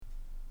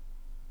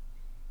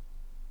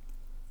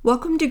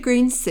Welcome to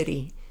Green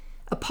City,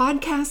 a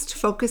podcast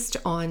focused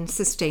on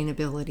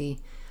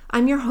sustainability.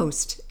 I'm your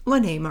host,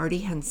 Lene Marty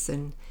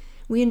Henson.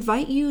 We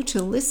invite you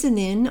to listen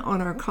in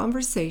on our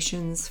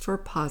conversations for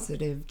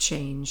positive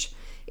change.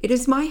 It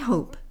is my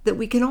hope that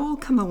we can all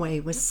come away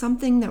with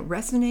something that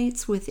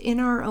resonates within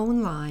our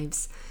own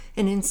lives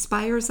and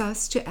inspires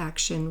us to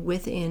action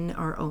within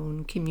our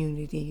own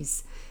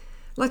communities.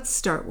 Let's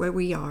start where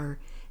we are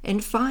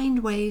and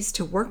find ways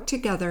to work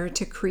together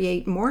to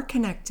create more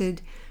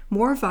connected,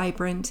 more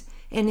vibrant,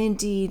 and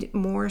indeed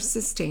more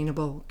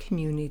sustainable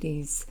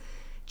communities.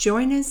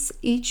 Join us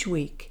each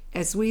week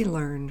as we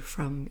learn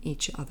from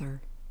each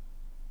other.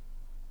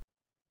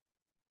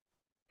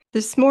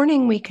 This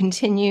morning, we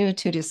continue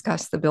to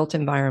discuss the built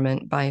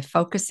environment by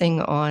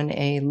focusing on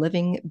a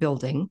living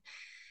building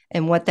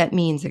and what that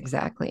means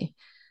exactly.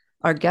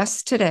 Our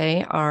guests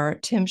today are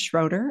Tim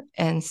Schroeder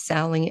and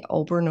Sally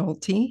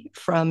Obernolte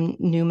from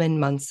Newman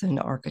Munson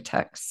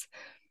Architects.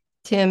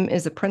 Tim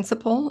is a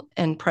principal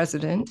and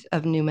president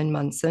of Newman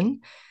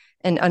Munson,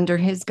 and under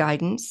his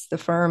guidance, the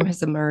firm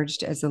has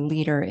emerged as a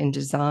leader in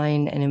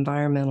design and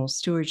environmental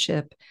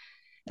stewardship,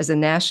 as a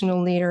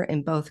national leader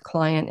in both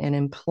client and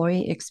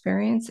employee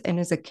experience, and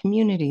as a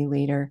community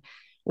leader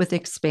with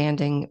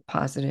expanding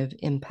positive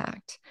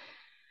impact.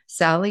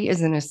 Sally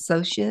is an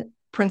associate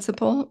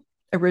principal,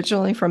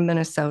 originally from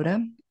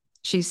Minnesota.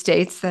 She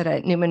states that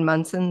at Newman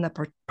Munson,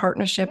 the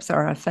partnerships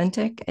are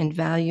authentic and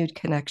valued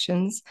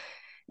connections,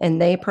 and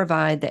they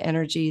provide the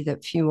energy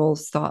that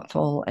fuels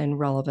thoughtful and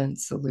relevant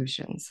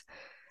solutions.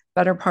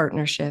 Better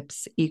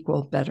partnerships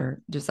equal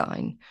better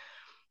design.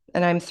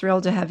 And I'm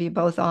thrilled to have you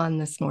both on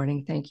this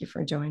morning. Thank you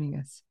for joining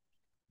us.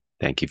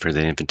 Thank you for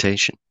the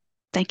invitation.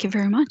 Thank you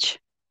very much.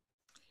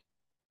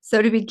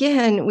 So to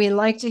begin, we'd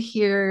like to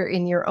hear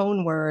in your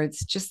own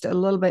words just a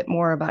little bit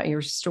more about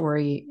your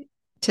story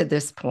to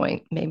this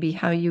point, maybe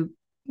how you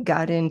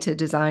got into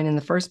design in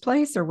the first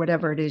place or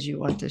whatever it is you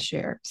want to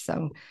share.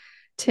 So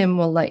Tim,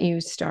 we'll let you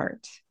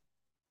start.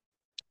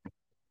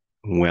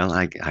 Well,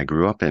 I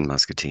grew up in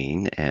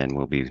Muscatine, and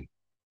we'll be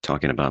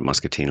talking about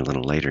Muscatine a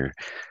little later.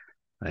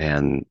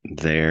 And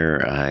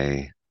there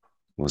I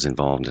was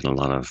involved in a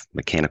lot of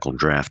mechanical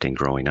drafting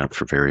growing up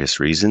for various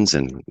reasons,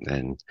 and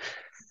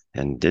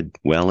did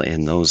well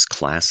in those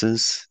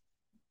classes.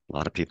 A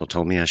lot of people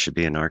told me I should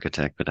be an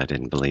architect, but I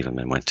didn't believe them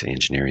and went to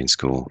engineering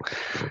school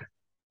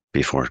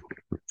before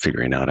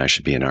figuring out I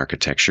should be in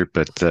architecture.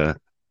 But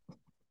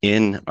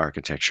in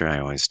architecture, I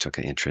always took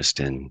an interest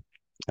in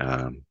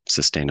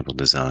sustainable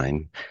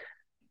design.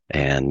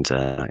 And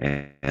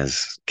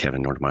as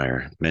Kevin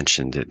Nordmeyer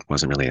mentioned, it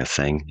wasn't really a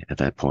thing at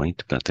that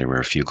point, but there were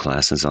a few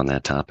classes on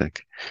that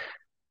topic.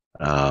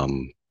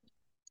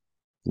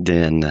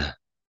 Then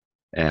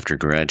after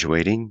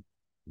graduating,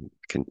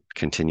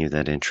 continue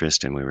that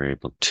interest, and we were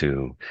able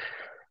to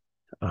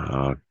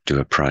do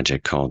a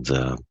project called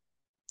the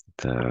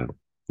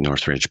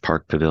Northridge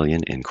Park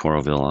Pavilion in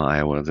Coralville,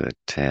 Iowa, that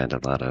had a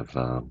lot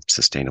of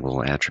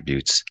sustainable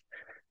attributes,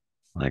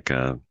 like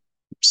a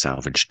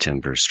salvage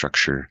timber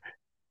structure.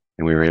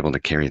 And we were able to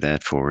carry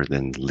that forward.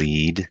 Then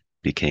LEED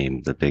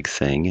became the big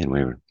thing, and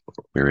we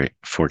were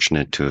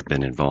fortunate to have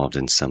been involved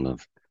in some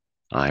of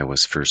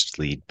Iowa's first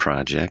LEED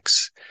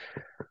projects.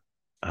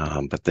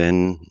 But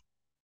then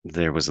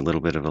there was a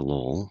little bit of a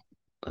lull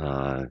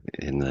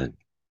in the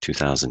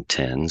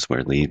 2010s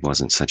where LEED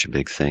wasn't such a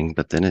big thing.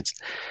 But then it's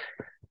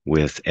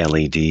with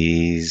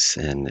LEDs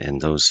and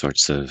those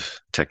sorts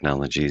of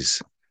technologies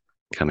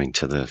coming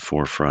to the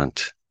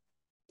forefront,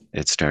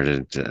 it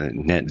started,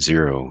 net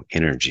zero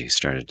energy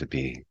started to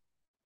be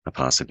a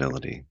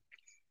possibility.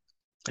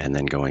 And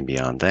then going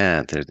beyond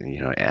that,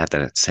 at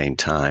that same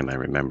time, I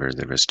remember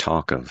there was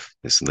talk of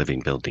this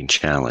living building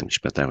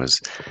challenge, but that was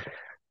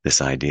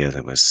this idea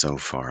that was so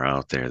far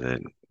out there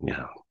that,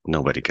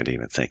 nobody could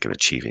even think of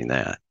achieving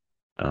that.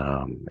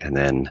 And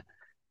then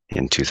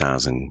in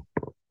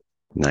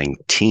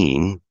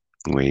 2019,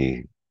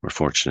 we were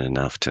fortunate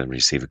enough to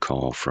receive a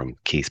call from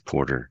Keith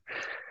Porter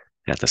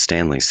at the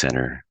Stanley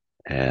Center.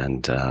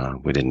 And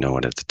we didn't know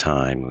it at the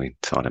time. We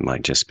thought it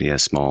might just be a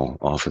small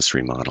office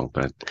remodel,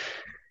 but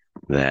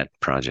that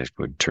project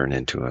would turn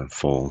into a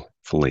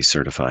fully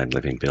certified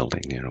living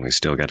building. We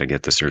still got to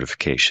get the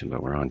certification,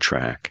 but we're on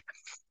track.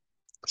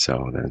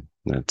 So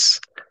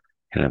that's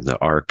kind of the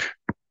arc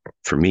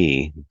for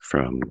me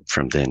from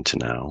then to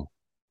now.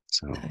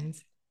 So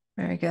nice.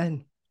 Very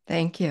good.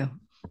 Thank you.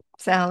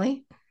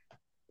 Sally?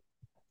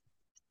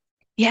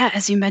 Yeah,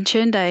 as you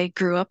mentioned, I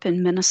grew up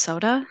in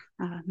Minnesota,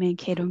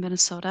 Mankato,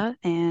 Minnesota,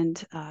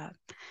 and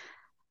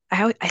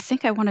I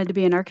think I wanted to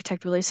be an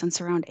architect really since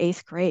around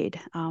 8th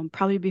grade,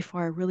 probably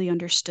before I really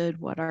understood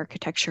what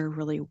architecture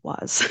really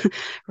was,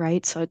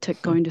 right? So it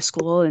took going to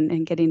school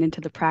and getting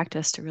into the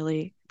practice to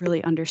really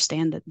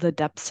understand the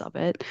depths of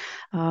it.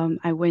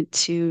 I went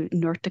to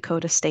North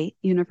Dakota State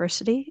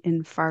University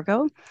in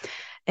Fargo.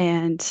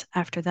 And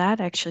after that,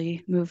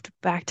 actually moved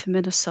back to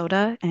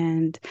Minnesota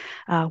and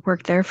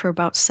worked there for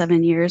about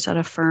 7 years at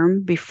a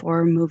firm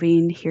before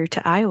moving here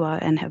to Iowa,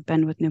 and have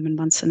been with Newman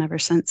Munson ever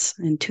since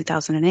in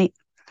 2008.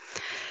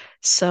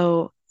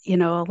 So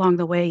along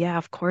the way, yeah,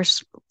 of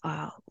course,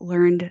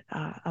 learned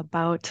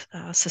about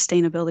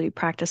sustainability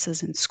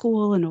practices in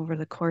school and over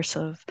the course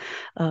of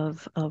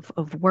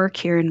work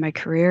here in my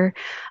career.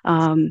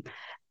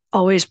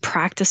 Always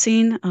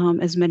practicing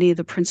as many of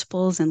the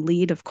principles, and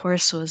LEED, of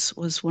course,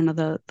 was one of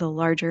the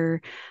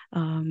larger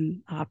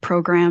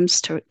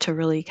programs to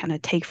really kind of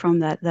take from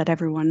that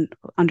everyone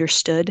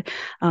understood.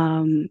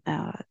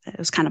 It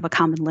was kind of a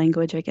common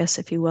language, I guess,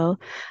 if you will,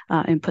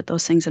 and put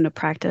those things into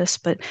practice.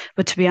 But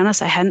to be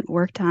honest, I hadn't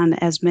worked on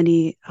as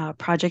many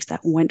projects that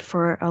went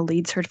for a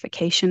LEED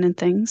certification and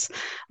things.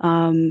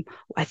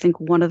 I think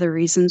one of the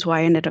reasons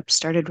why I ended up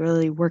started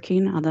really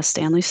working on the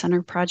Stanley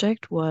Center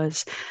project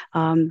was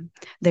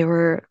they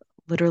were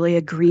literally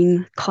a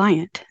green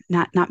client,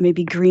 not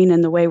maybe green in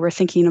the way we're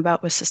thinking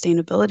about with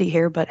sustainability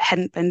here, but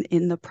hadn't been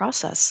in the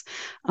process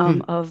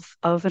of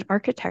an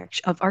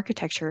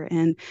architecture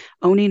and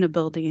owning a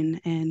building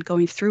and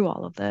going through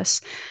all of this.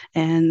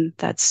 And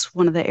that's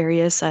one of the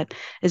areas that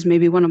is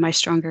maybe one of my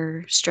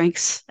stronger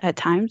strengths at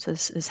times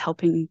is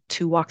helping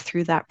to walk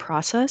through that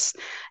process.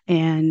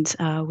 And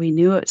we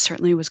knew it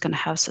certainly was going to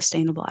have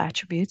sustainable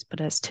attributes, but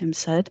as Tim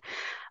said,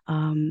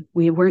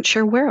 we weren't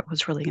sure where it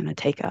was really going to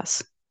take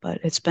us, but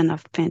it's been a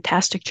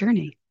fantastic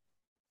journey.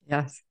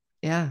 Yes.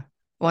 Yeah.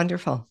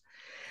 Wonderful.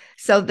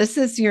 So this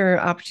is your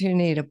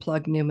opportunity to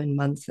plug Newman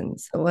Munson.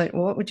 So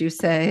what would you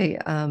say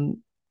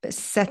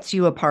sets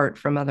you apart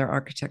from other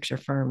architecture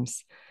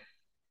firms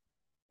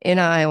in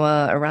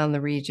Iowa, around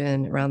the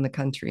region, around the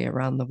country,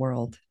 around the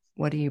world?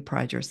 What do you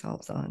pride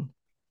yourselves on?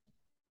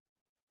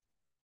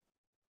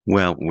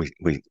 Well,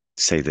 we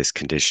say this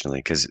conditionally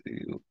because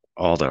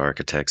all the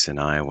architects in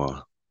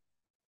Iowa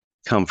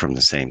come from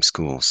the same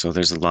school. So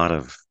there's a lot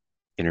of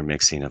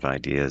intermixing of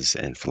ideas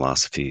and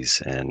philosophies.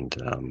 And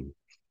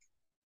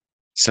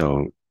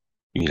so,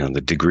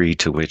 the degree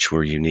to which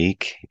we're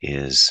unique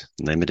is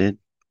limited.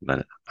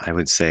 But I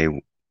would say,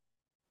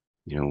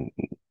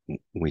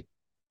 we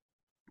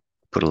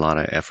put a lot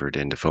of effort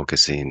into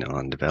focusing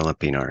on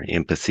developing our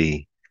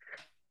empathy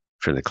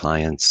for the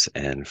clients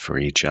and for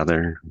each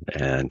other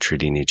and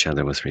treating each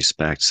other with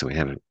respect. So we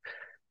have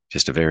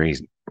just a very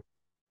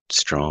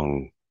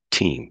strong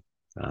team.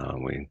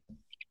 We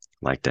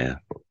like to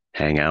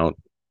hang out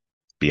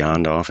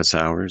beyond office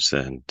hours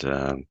and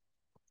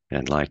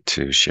like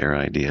to share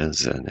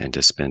ideas and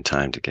to spend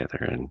time together.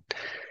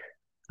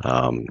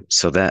 And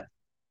so that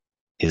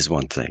is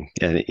one thing.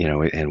 And,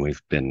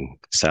 and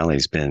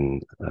Sally's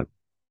been a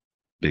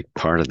big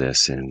part of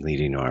this in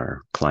leading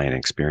our client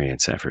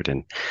experience effort.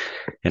 And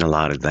a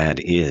lot of that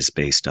is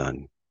based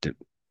on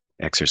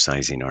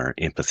exercising our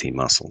empathy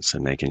muscles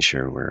and making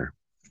sure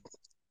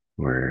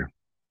we're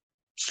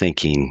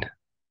thinking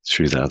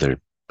through the other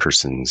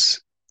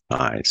person's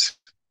eyes,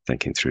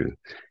 thinking through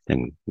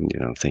and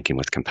thinking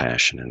with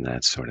compassion and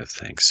that sort of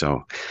thing.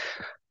 So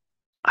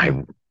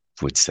I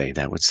would say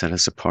that would set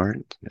us apart.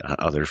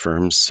 Other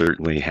firms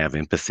certainly have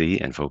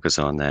empathy and focus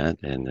on that,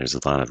 and there's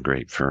a lot of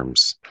great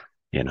firms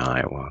in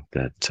Iowa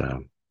that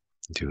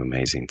do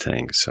amazing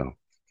things. So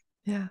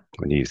yeah,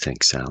 what do you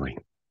think, Sally?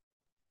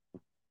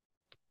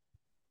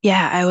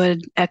 Yeah, I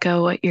would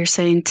echo what you're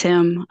saying,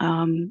 Tim.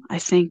 I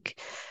think,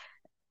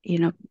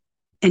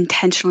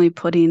 intentionally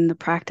putting the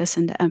practice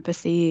into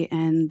empathy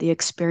and the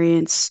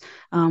experience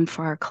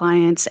for our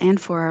clients and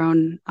for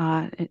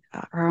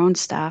our own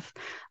staff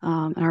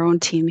and our own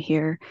team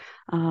here,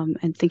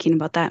 and thinking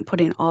about that and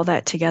putting all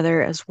that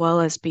together, as well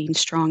as being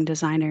strong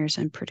designers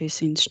and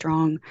producing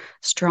strong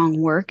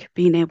work,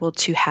 being able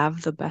to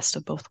have the best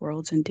of both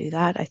worlds and do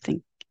that, I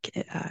think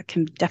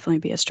can definitely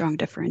be a strong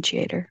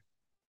differentiator.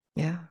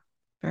 Yeah,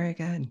 very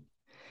good.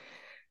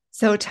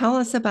 So tell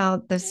us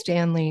about the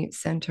Stanley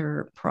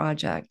Center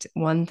project.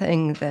 One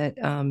thing that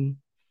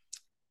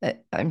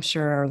I'm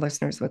sure our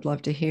listeners would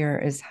love to hear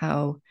is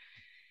how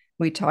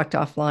we talked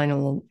offline a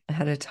little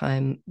ahead of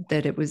time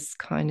that it was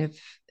kind of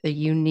a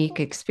unique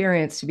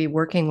experience to be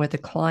working with a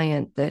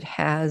client that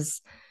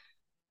has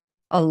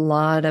a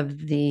lot of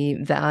the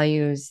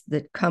values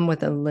that come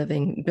with a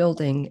living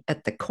building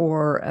at the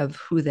core of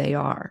who they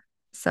are.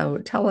 So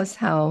tell us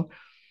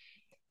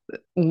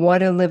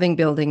what a living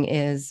building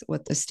is,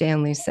 what the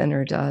Stanley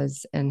Center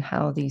does, and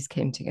how these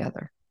came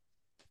together.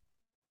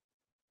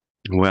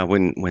 Well,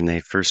 when they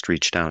first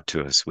reached out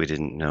to us, we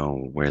didn't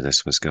know where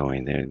this was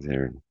going.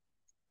 They're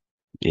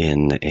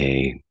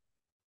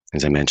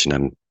as I mentioned,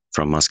 I'm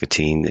from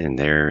Muscatine, and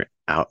they're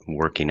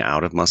working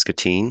out of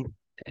Muscatine,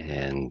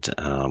 and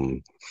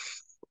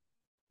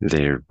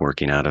they're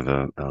working out of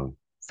a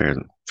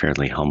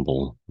fairly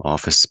humble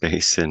office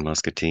space in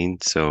Muscatine.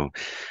 So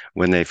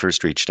when they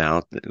first reached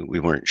out, we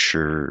weren't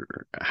sure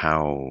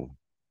how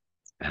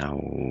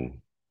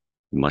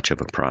much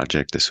of a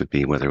project this would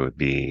be, whether it would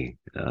be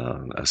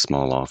a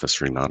small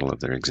office remodel of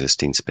their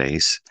existing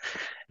space.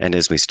 And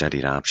as we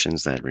studied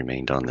options, that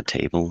remained on the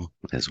table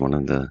as one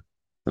of the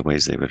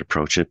ways they would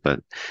approach it. But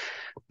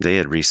they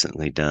had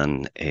recently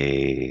done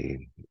a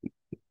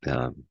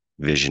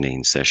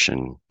visioning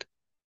session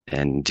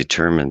and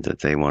determined that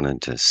they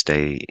wanted to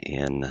stay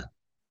in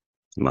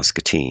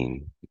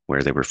Muscatine,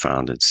 where they were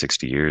founded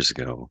 60 years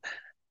ago.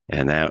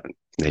 And that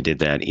they did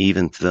that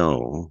even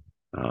though,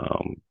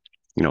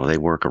 they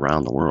work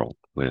around the world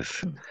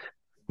with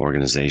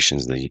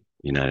organizations, the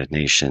United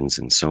Nations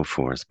and so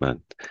forth, but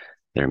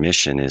their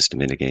mission is to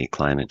mitigate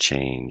climate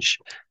change,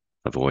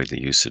 avoid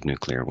the use of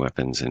nuclear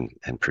weapons,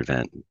 and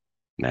prevent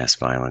mass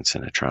violence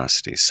and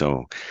atrocities.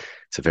 So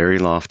it's a very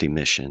lofty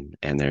mission,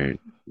 and they're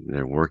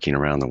working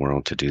around the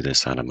world to do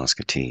this out of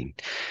Muscatine.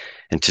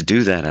 And to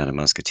do that out of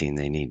Muscatine,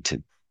 they need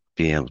to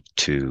be able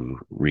to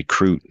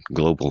recruit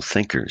global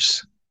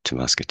thinkers to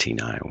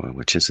Muscatine, Iowa,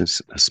 which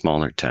is a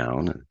smaller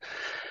town,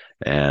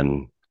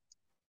 and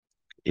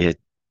it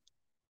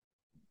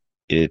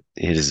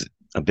is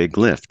a big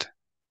lift.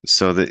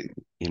 So that,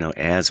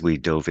 as we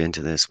dove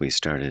into this, we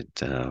started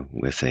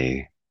with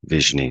a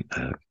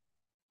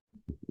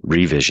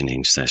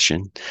revisioning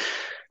session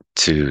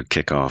to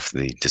kick off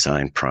the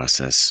design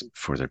process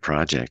for the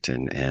project.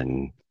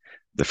 And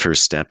the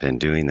first step in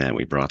doing that,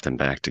 we brought them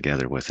back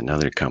together with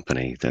another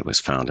company that was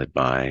founded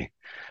by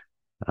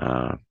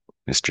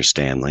Mr.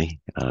 Stanley,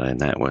 and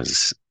that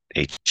was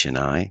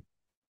H&I.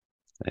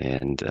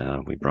 And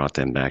we brought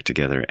them back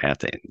together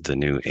at the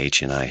new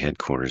H&I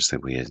headquarters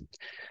that we had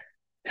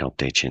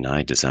helped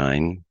H&I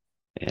design,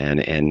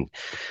 and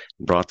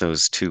brought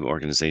those two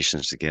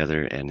organizations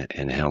together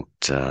and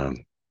helped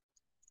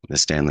the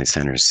Stanley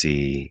Center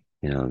see,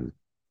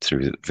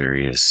 through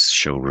various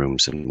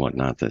showrooms and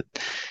whatnot, that,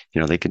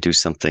 they could do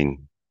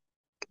something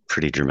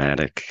pretty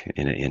dramatic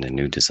in a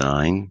new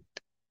design.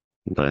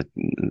 But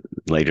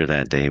later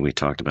that day, we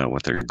talked about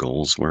what their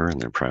goals were and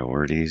their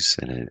priorities,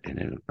 and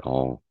it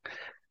all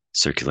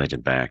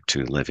circulated back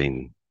to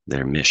living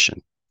their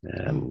mission.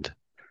 And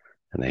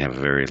they have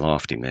a very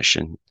lofty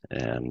mission.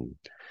 And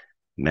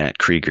Matt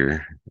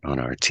Krieger on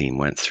our team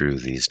went through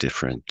these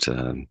different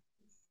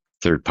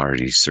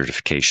third-party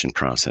certification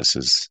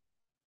processes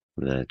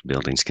that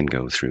buildings can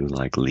go through,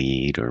 like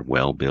LEED or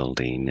WELL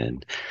building,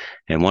 and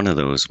one of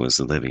those was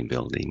the living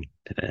building,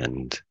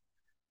 and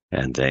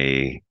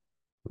they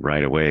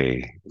right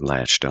away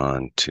latched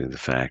on to the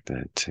fact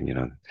that,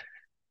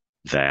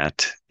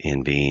 that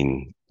in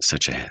being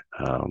such a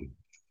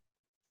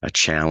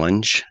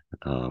challenge,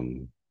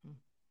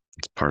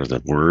 it's part of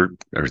the word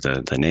or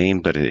the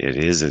name, but it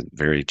is a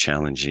very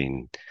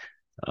challenging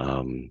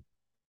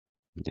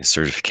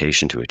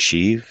certification to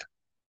achieve,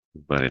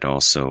 but it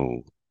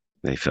also,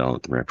 they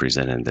felt,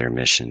 represented their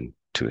mission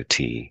to a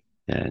T.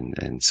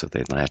 And so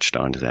they latched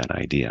onto that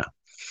idea.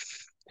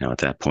 Now, at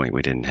that point,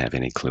 we didn't have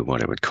any clue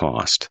what it would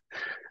cost.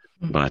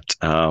 But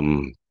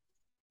and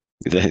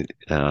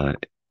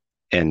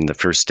the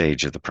first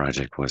stage of the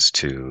project was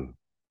to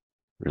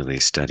really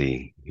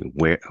study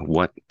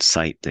what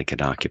site they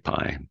could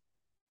occupy.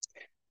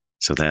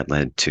 So that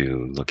led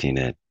to looking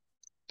at,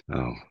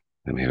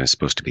 it was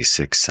supposed to be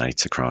 6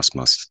 sites across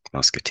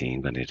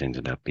Muscatine, but it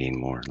ended up being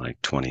more like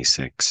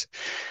 26.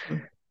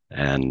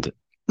 And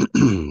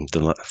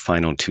the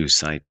final 2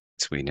 sites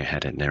we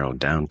had it narrowed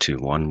down to.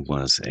 One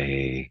would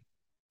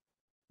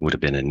have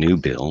been a new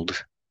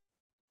build,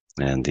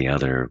 and the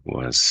other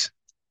was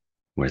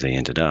where they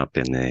ended up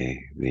in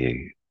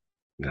the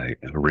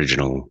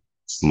original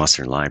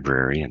Musser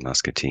Library in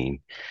Muscatine,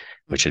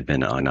 which had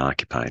been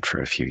unoccupied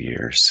for a few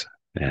years.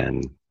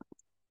 And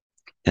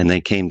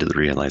they came to the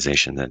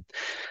realization that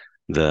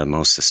the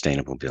most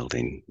sustainable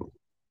building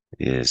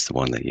is the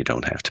one that you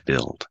don't have to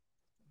build.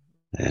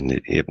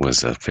 And it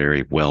was a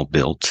very well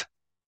built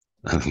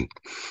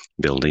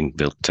building,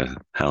 built to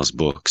house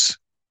books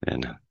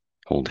and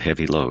hold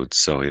heavy loads.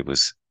 So it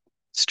was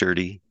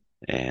sturdy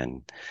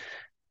and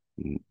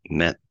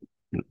met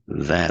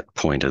that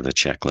point of the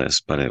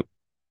checklist, but it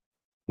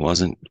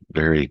wasn't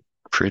very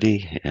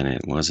pretty, and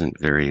it wasn't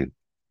very,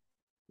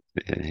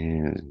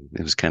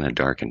 it was kind of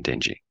dark and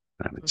dingy,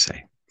 I would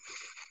say.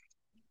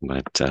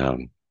 But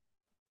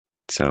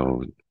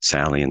so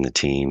Sally and the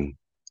team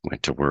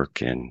went to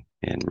work and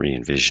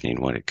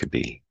re-envisioning what it could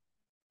be.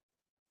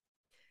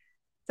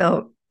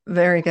 So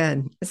very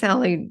good.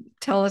 Sally,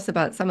 tell us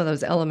about some of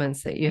those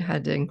elements that you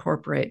had to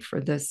incorporate for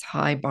this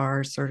high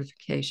bar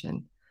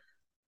certification.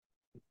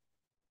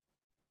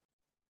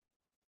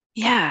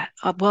 Yeah,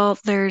 well,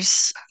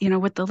 there's,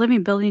 with the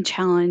Living Building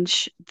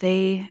Challenge,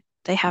 they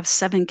have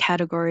 7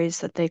 categories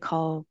that they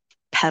call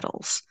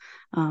petals.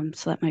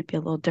 So that might be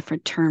a little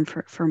different term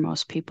for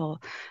most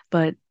people,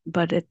 but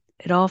it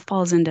all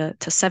falls into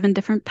 7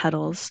 different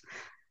petals.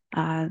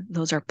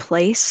 Those are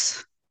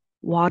place,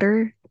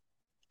 water,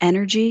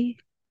 energy,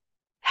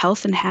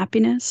 health and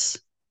happiness,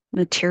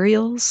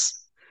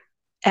 materials,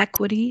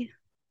 equity,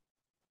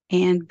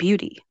 and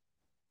beauty.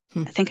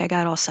 I think I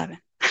got all 7.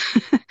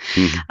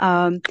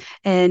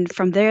 And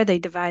from there, they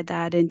divide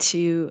that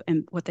into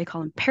what they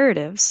call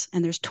imperatives.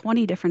 And there's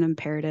 20 different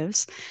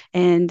imperatives.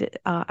 And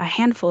a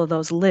handful of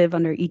those live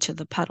under each of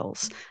the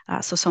petals.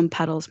 So some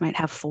petals might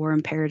have 4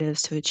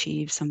 imperatives to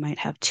achieve. Some might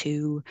have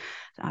 2.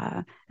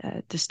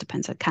 Just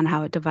depends on kind of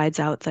how it divides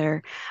out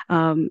there.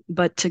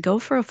 But to go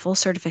for a full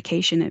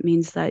certification, it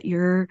means that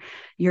you're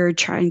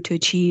trying to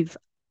achieve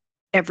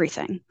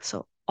everything.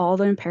 So all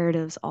the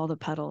imperatives, all the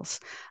pedals,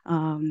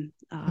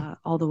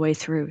 all the way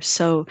through.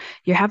 So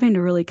you're having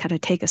to really kind of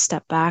take a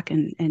step back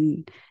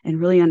and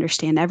really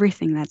understand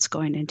everything that's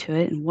going into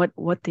it, and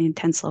what the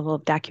intense level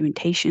of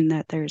documentation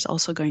that there's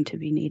also going to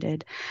be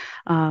needed.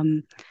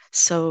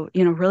 So,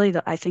 really,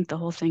 I think the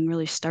whole thing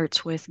really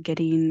starts with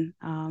getting,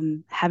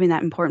 having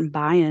that important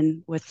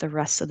buy-in with the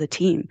rest of the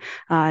team,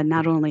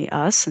 not only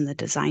us and the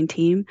design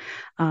team,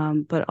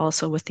 but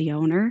also with the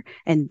owner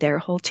and their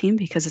whole team,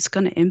 because it's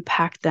going to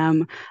impact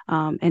them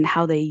and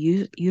how they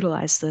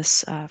utilize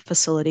this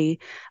facility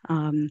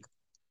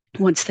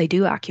once they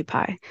do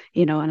occupy,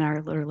 and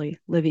are literally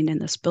living in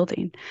this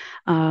building.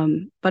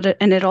 But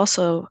it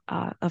also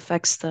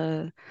affects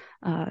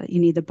you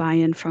need the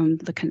buy-in from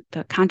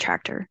the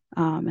contractor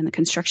and the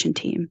construction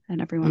team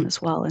and everyone as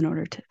well, in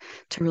order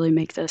to really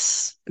make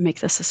this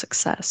a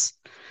success.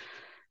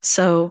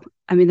 So,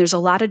 I mean, there's a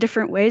lot of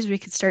different ways we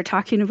could start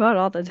talking about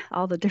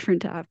all the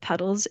different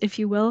pedals, if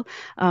you will.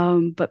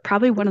 But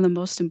probably one of the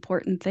most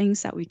important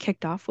things that we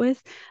kicked off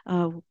with,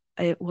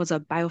 it was a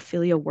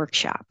biophilia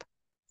workshop.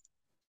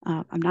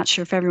 I'm not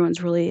sure if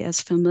everyone's really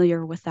as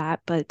familiar with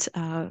that, but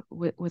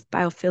with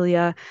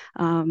biophilia,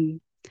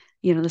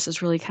 this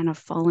is really kind of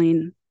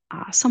falling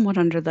somewhat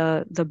under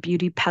the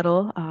beauty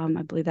pedal.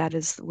 I believe that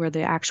is where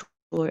the actual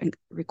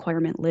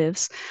requirement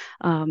lives.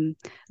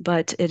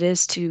 But it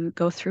is to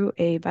go through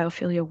a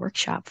biophilia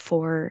workshop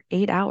for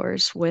 8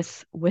 hours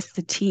with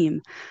the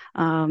team.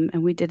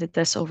 And we did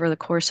this over the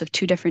course of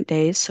 2 different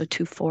days, so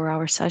 2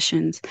 4-hour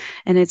sessions.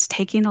 And it's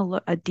taking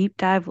a deep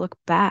dive look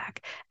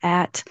back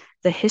at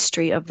the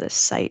history of this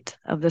site,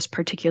 of this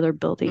particular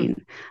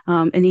building,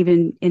 and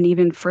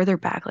even further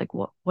back, like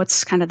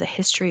what's kind of the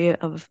history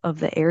of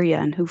the area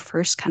and who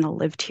first kind of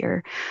lived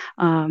here.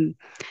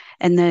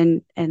 And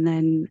then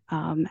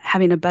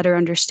having a better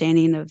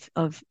understanding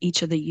of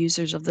each of the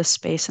users of the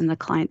space and the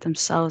client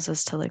themselves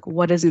as to like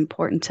what is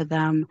important to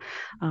them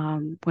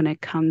when it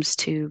comes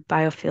to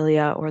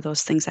biophilia, or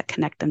those things that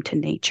connect them to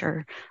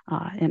nature,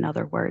 in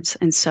other words.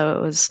 And so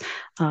it was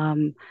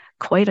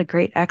quite a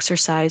great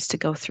exercise to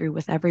go through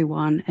with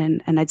everyone,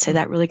 and I'd say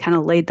that really kind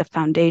of laid the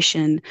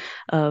foundation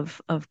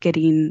of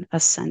getting a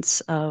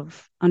sense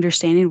of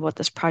understanding what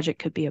this project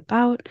could be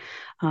about,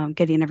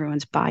 getting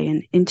everyone's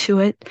buy-in into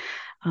it.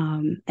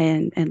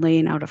 And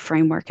laying out a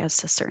framework as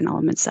to certain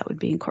elements that would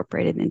be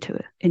incorporated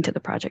into the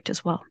project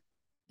as well.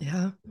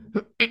 Yeah.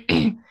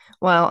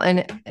 Well,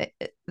 and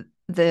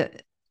the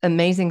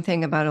amazing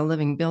thing about a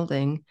living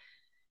building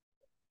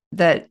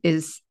that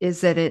is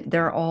that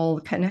they're all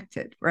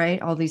connected,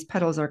 right? All these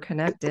petals are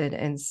connected,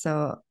 and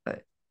so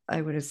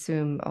I would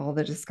assume all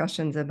the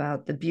discussions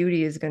about the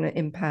beauty is going to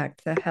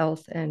impact the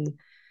health and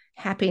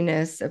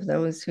happiness of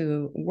those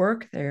who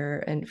work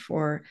there, and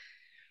for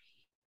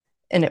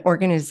an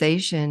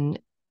organization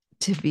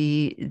to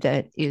be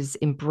that is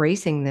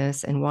embracing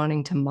this and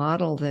wanting to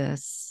model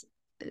this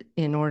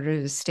in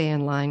order to stay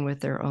in line with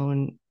their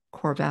own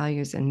core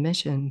values and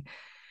mission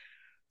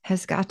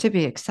has got to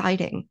be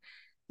exciting.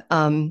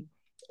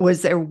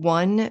 Was there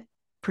one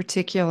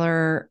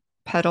particular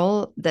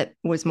pedal that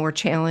was more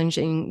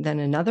challenging than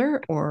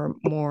another, or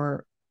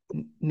more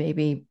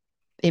maybe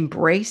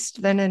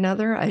embraced than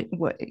another?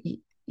 What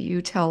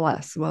you tell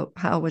us?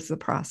 How was the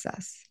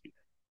process?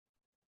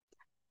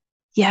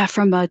 Yeah,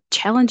 from a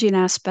challenging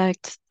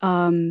aspect,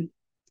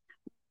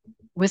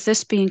 with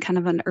this being kind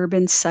of an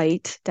urban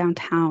site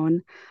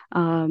downtown,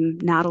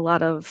 not a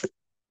lot of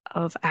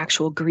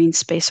actual green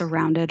space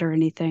around it or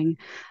anything.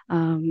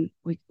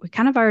 We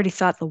kind of already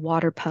thought the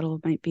water pedal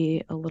might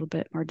be a little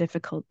bit more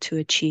difficult to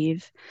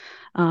achieve.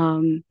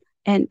 And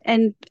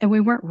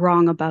we weren't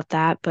wrong about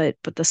that, but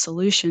the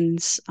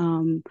solutions,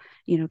 came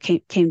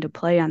to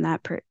play on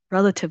that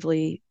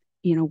relatively,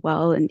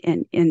 well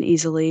and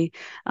easily.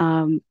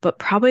 But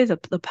probably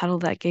the pedal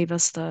that gave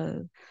us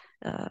the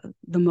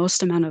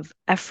most amount of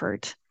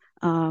effort,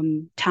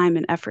 time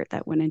and effort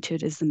that went into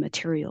it, is the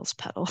materials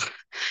pedal,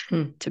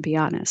 to be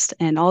honest,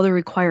 and all the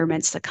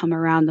requirements that come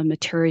around the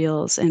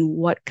materials, and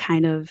what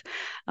kind of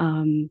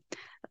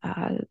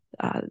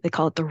they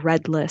call it the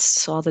red list.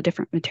 So all the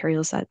different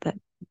materials that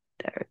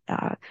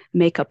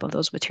makeup of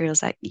those materials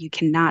that you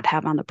cannot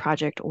have on the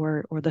project,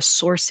 or the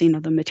sourcing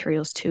of the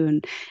materials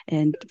too,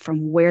 and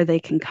from where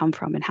they can come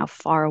from and how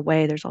far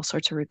away. There's all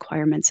sorts of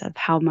requirements of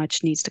how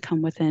much needs to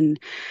come within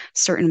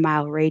certain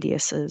mile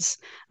radiuses,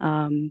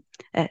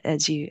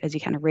 as you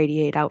kind of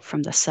radiate out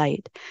from the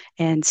site.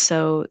 And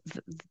so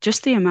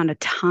just the amount of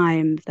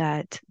time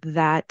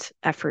that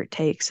effort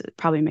takes, it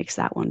probably makes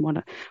that one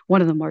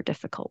of the more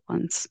difficult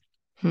ones.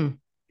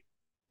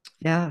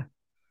 Yeah.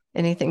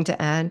 Anything to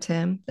add,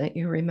 Tim, that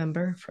you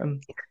remember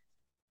from?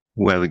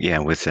 Well, yeah,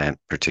 with that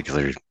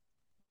particular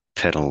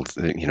pedal,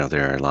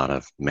 there are a lot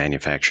of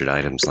manufactured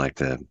items like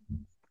the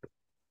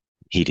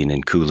heating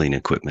and cooling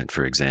equipment,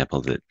 for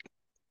example, that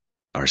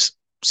are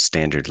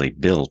standardly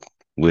built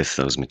with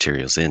those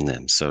materials in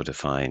them. So to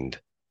find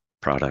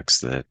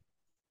products that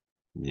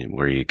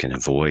where you can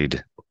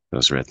avoid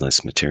those red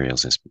list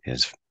materials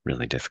is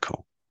really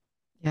difficult.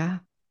 Yeah,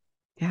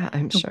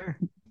 I'm sure.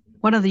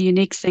 One of the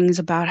unique things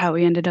about how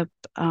we ended up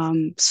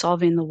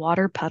solving the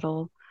water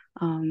puddle,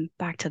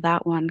 back to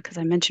that one, because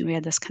I mentioned we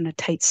had this kind of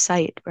tight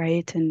site,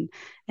 right? And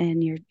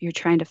you're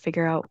trying to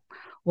figure out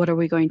what are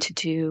we going to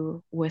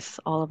do with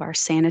all of our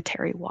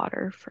sanitary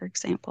water, for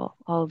example,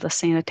 all of the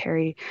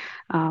sanitary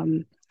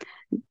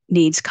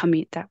needs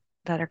coming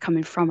that are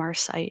coming from our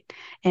site.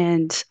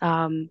 And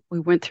we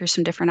went through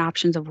some different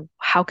options of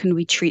how can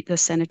we treat the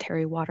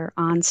sanitary water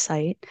on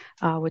site,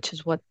 which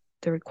is what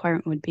the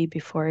requirement would be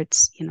before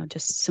it's,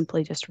 just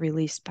simply just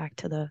released back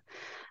to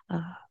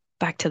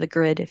the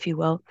grid, if you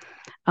will.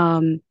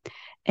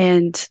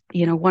 And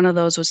one of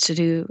those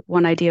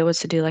one idea was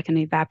to do like an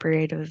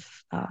evaporative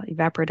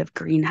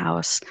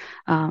greenhouse,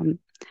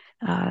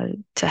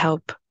 to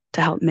help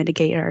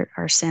mitigate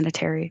our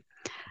sanitary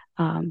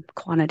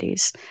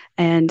quantities.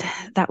 And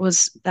that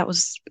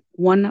was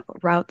one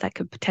route that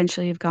could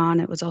potentially have gone.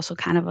 It was also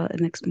kind of a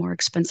more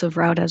expensive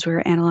route as we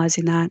were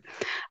analyzing that.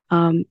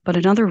 But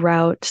another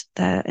route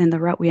and the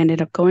route we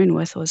ended up going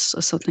with was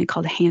something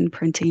called hand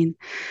printing.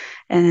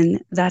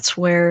 And that's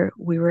where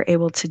we were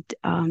able to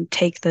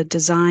take the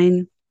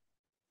design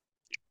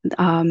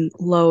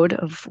load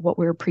of what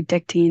we were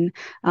predicting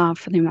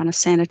for the amount of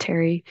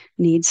sanitary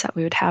needs that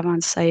we would have on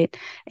site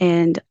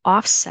and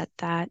offset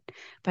that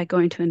by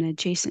going to an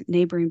adjacent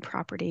neighboring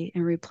property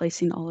and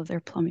replacing all of their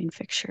plumbing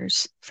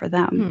fixtures for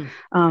them,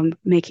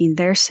 making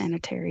their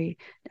sanitary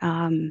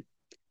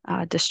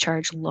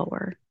discharge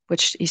lower,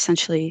 which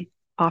essentially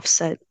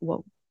offset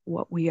what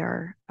we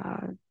are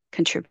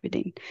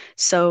contributing.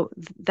 So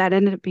that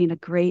ended up being a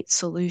great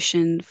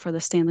solution for the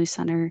Stanley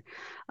Center,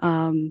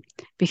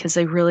 because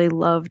they really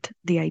loved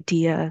the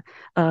idea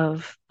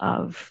of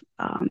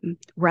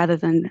rather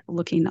than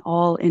looking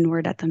all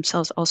inward at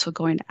themselves, also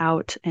going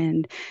out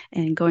and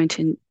going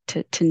to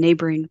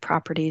neighboring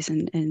properties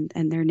and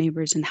their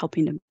neighbors and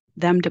helping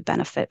them to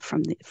benefit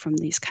from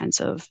these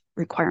kinds of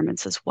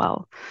requirements as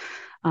well.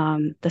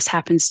 This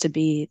happens to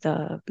be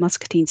the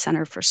Muscatine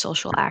Center for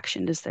Social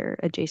Action is their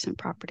adjacent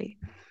property.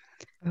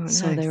 Oh,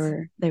 so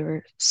nice. they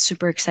were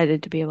super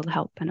excited to be able to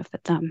help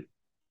benefit them.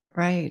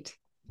 Right.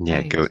 Yeah,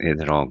 Right.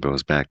 it all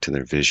goes back to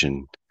their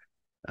vision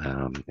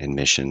and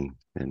mission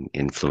and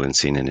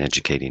influencing and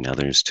educating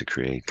others to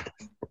create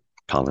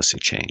policy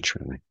change,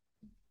 really.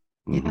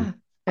 Yeah.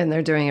 And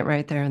they're doing it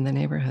right there in the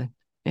neighborhood.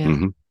 Yeah.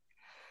 Mm-hmm.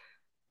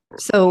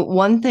 So,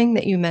 one thing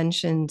that you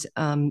mentioned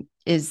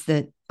is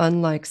that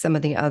unlike some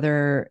of the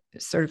other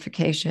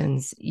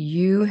certifications,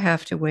 you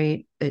have to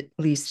wait at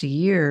least a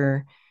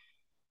year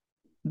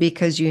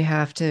because you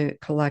have to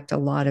collect a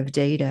lot of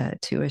data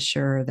to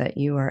assure that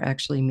you are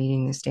actually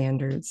meeting the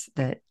standards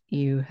that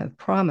you have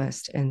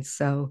promised. And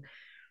so,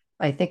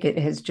 I think it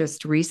has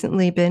just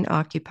recently been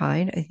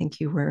occupied. I think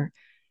you were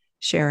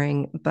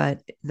sharing,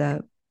 but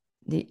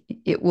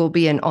it will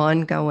be an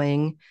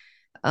ongoing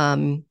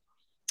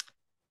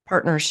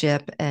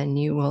partnership, and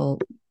you will,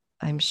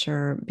 I'm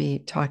sure, be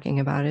talking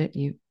about it.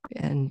 You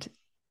and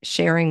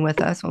sharing with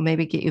us. We'll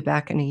maybe get you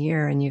back in a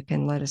year, and you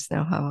can let us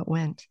know how it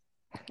went.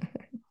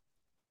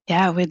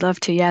 Yeah, we'd love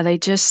to. Yeah, they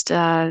just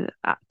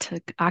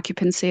took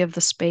occupancy of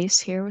the space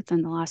here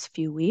within the last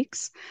few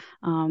weeks,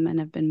 and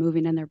have been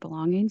moving in their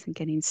belongings and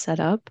getting set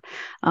up.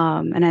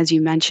 And as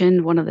you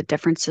mentioned, one of the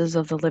differences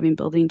of the Living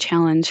Building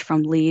Challenge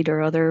from LEED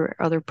or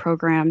other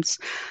programs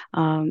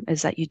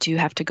is that you do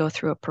have to go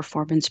through a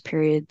performance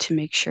period to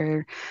make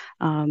sure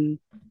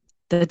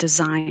the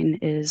design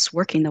is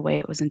working the way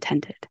it was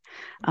intended.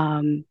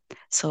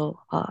 So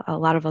a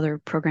lot of other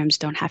programs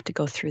don't have to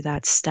go through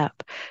that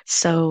step.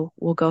 So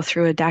we'll go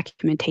through a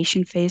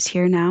documentation phase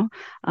here now,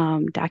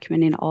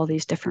 documenting all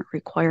these different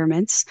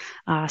requirements,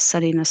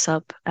 setting us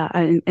up,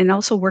 and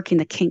also working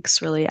the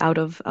kinks really out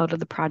of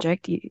the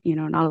project.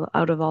 Not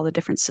out of all the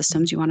different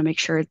systems. You want to make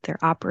sure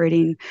they're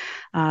operating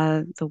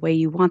the way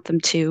you want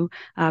them to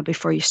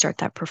before you start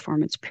that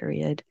performance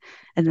period,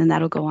 and then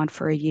that'll go on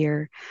for a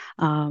year,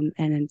 and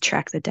then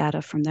track the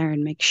data from there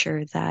and make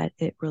sure that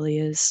it really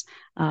is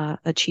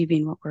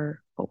achieving what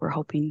we're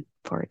hoping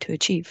for it to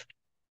achieve.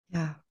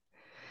 Yeah.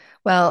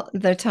 Well,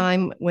 the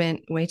time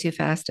went way too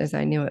fast as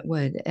I knew it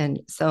would.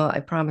 And so I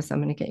promise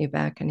I'm going to get you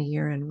back in a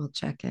year and we'll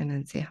check in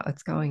and see how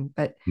it's going.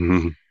 But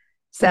Mm-hmm.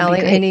 Sally,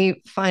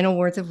 any final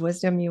words of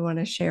wisdom you want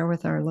to share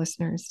with our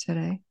listeners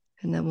today?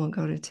 And then we'll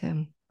go to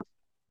Tim.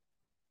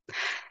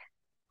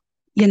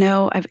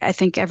 I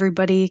think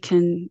everybody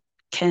can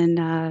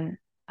find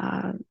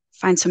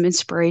some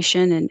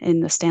inspiration in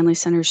the Stanley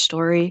Center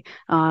story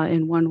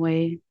in one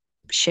way,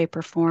 shape,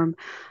 or form.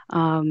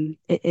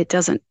 It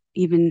doesn't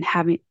even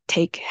having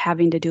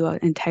to do an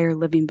entire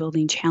Living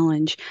Building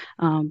Challenge,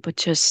 but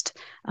just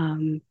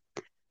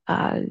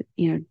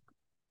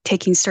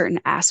taking certain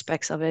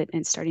aspects of it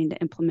and starting to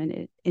implement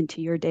it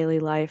into your daily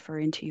life or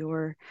into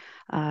your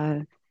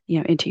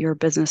into your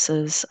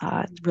businesses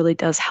really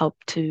does help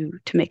to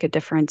make a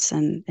difference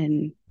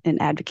and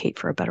advocate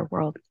for a better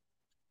world.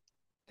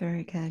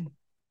 Very good.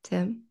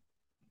 Tim?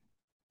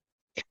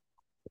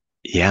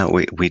 Yeah,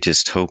 we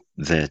just hope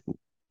that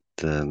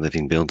the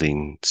Living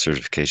Building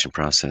certification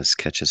process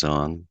catches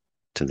on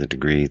to the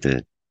degree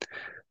that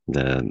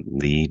the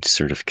LEED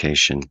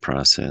certification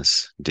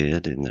process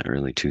did in the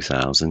early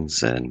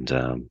 2000s, and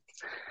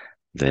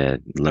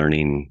that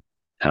learning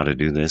how to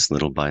do this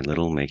little by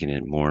little, making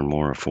it more and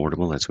more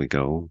affordable as we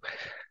go,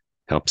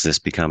 helps this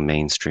become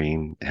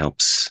mainstream,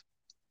 helps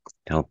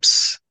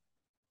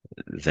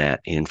that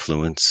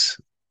influence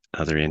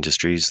other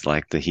industries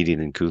like the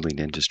heating and cooling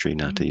industry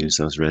not to use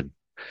those red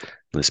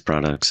list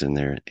products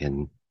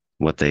in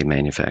what they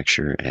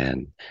manufacture,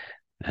 and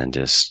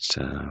just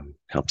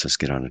helps us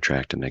get on a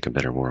track to make a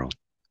better world.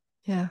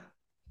 Yeah,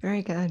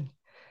 very good.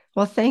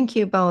 Well, thank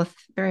you both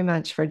very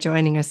much for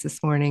joining us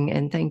this morning,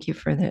 and thank you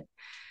for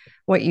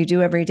what you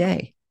do every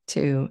day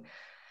to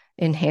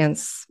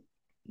enhance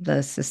the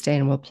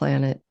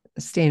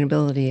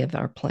sustainability of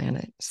our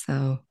planet.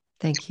 So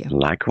thank you.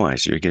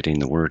 Likewise, you're getting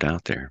the word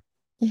out there.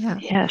 Yeah.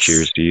 Yes.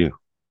 Cheers to you.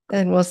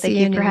 And we'll see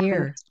you in a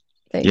year.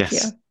 Thank you.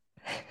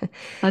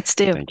 Let's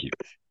do. Thank you.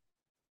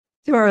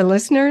 To our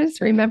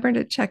listeners, remember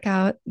to check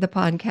out the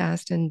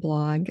podcast and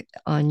blog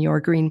on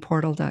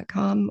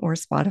yourgreenportal.com or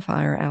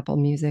Spotify or Apple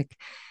Music.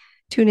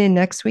 Tune in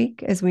next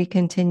week as we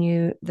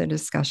continue the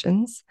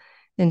discussions.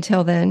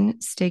 Until then,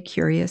 stay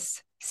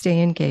curious,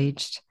 stay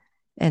engaged,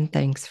 and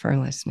thanks for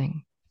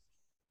listening.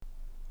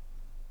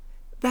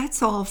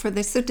 That's all for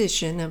this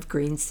edition of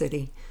Green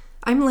City.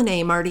 I'm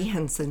Lene Marty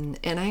Henson,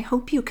 and I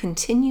hope you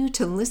continue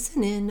to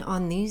listen in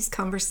on these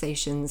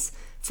conversations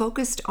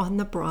focused on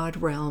the broad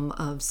realm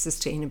of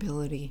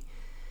sustainability.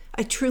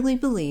 I truly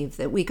believe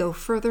that we go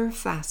further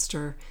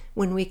faster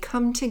when we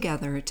come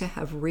together to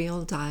have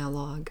real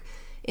dialogue,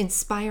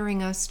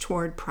 inspiring us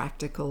toward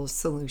practical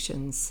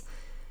solutions.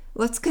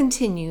 Let's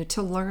continue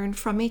to learn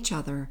from each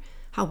other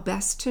how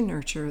best to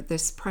nurture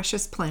this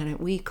precious planet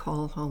we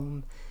call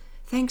home.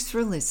 Thanks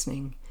for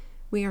listening.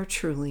 We are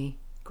truly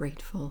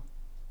grateful.